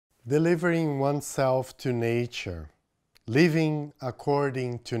Delivering oneself to nature, living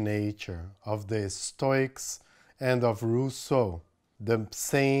according to nature, of the Stoics and of Rousseau, the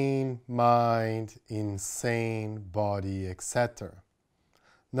sane mind, insane body, etc.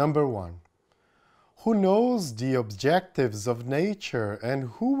 Number one, who knows the objectives of nature and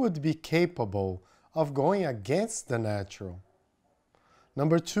who would be capable of going against the natural?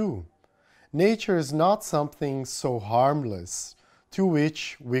 Number two, nature is not something so harmless to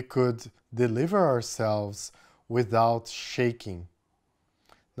which we could deliver ourselves without shaking.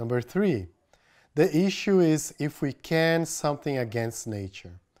 Number three, the issue is if we can something against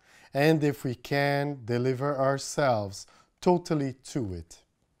nature, and if we can deliver ourselves totally to it.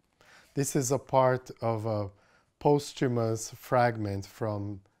 This is a part of a posthumous fragment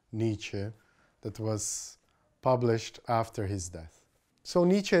from Nietzsche that was published after his death. So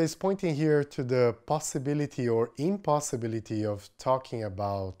Nietzsche is pointing here to the possibility or impossibility of talking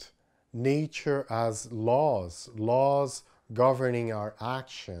about nature as laws, laws governing our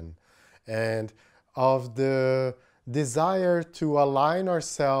action, and of the desire to align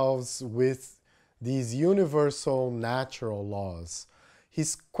ourselves with these universal natural laws.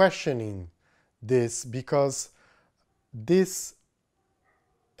 He's questioning this because this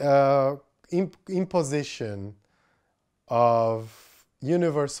imposition of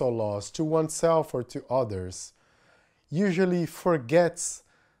universal laws to oneself or to others usually forgets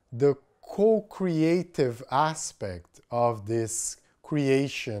the co-creative aspect of this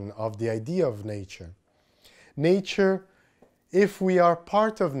creation of the idea of nature. Nature, if we are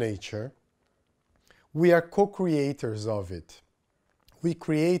part of nature, we are co-creators of it. We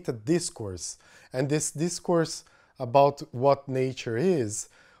create a discourse, and this discourse about what nature is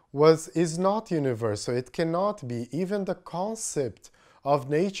not universal. It cannot be. Even the concept of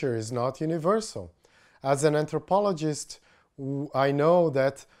nature is not universal. As an anthropologist, I know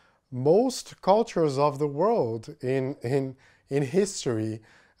that most cultures of the world in history,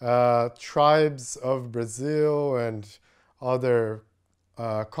 tribes of Brazil and other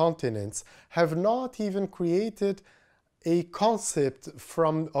continents, have not even created a concept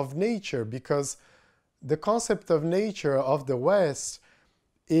of nature, because the concept of nature of the West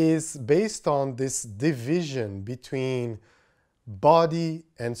is based on this division between body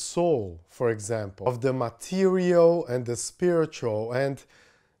and soul, for example, of the material and the spiritual. And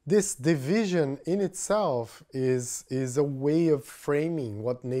this division in itself is a way of framing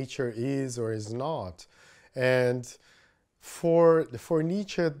what nature is or is not. And for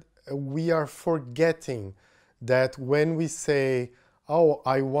Nietzsche, we are forgetting that when we say, oh,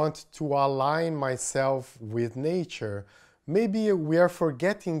 I want to align myself with nature, maybe we are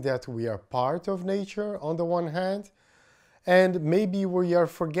forgetting that we are part of nature on the one hand, and maybe we are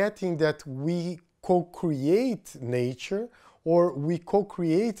forgetting that we co-create nature, or we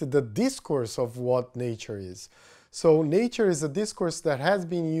co-create the discourse of what nature is. So nature is a discourse that has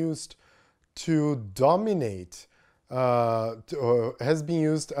been used to dominate, has been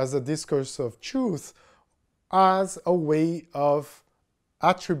used as a discourse of truth, as a way of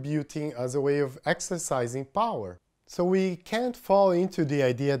attributing, as a way of exercising power. So we can't fall into the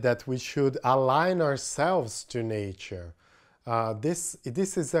idea that we should align ourselves to nature. This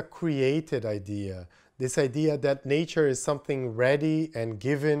is a created idea. This idea that nature is something ready and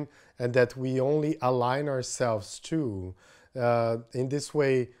given, and that we only align ourselves to. In this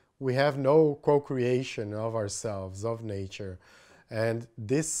way, we have no co-creation of ourselves, of nature. And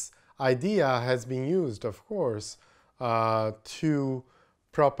this idea has been used, of course, to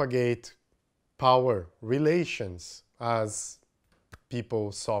propagate power relations as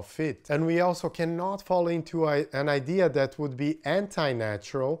people saw fit. And we also cannot fall into an idea that would be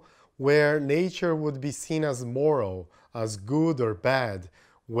anti-natural, where nature would be seen as moral, as good or bad,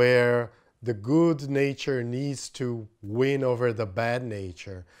 where the good nature needs to win over the bad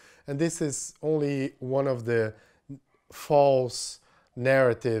nature. And this is only one of the false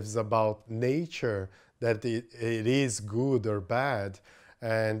narratives about nature, that it is good or bad,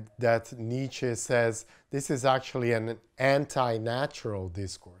 and that Nietzsche says this is actually an anti-natural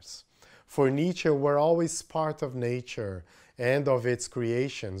discourse. For Nietzsche, we're always part of nature and of its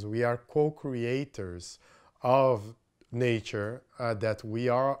creations. We are co-creators of nature, that we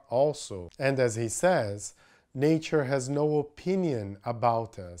are also. And as he says, nature has no opinion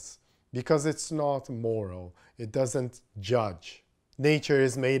about us because it's not moral. It doesn't judge. Nature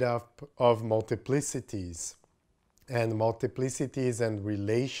is made up of multiplicities, and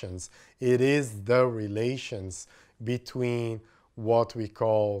relations. It is the relations between what we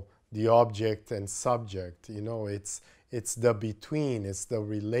call the object and subject. You know, it's the between, it's the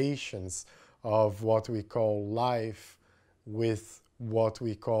relations of what we call life with what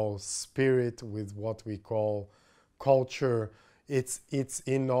we call spirit, with what we call culture. It's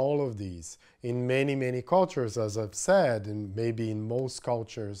in all of these. In many, many cultures, as I've said, and maybe in most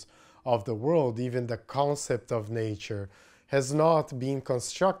cultures of the world, even the concept of nature has not been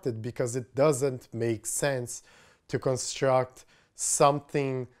constructed because it doesn't make sense to construct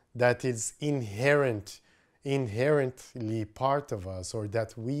something that is inherently part of us, or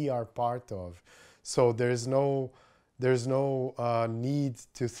that we are part of. So there's no need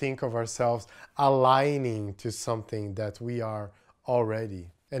to think of ourselves aligning to something that we are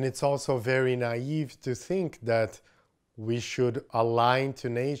already. And it's also very naive to think that we should align to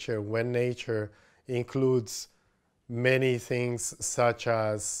nature when nature includes many things, such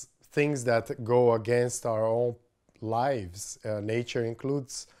as things that go against our own lives. Nature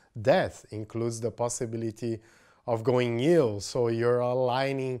includes death, includes the possibility of going ill. So you're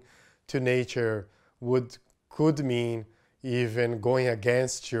aligning to nature could mean even going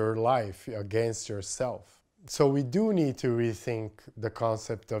against your life, against yourself. So we do need to rethink the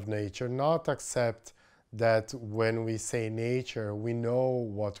concept of nature, not accept that when we say nature, we know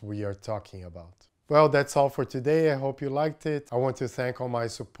what we are talking about. Well, that's all for today. I hope you liked it. I want to thank all my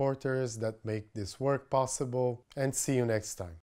supporters that make this work possible, and see you next time.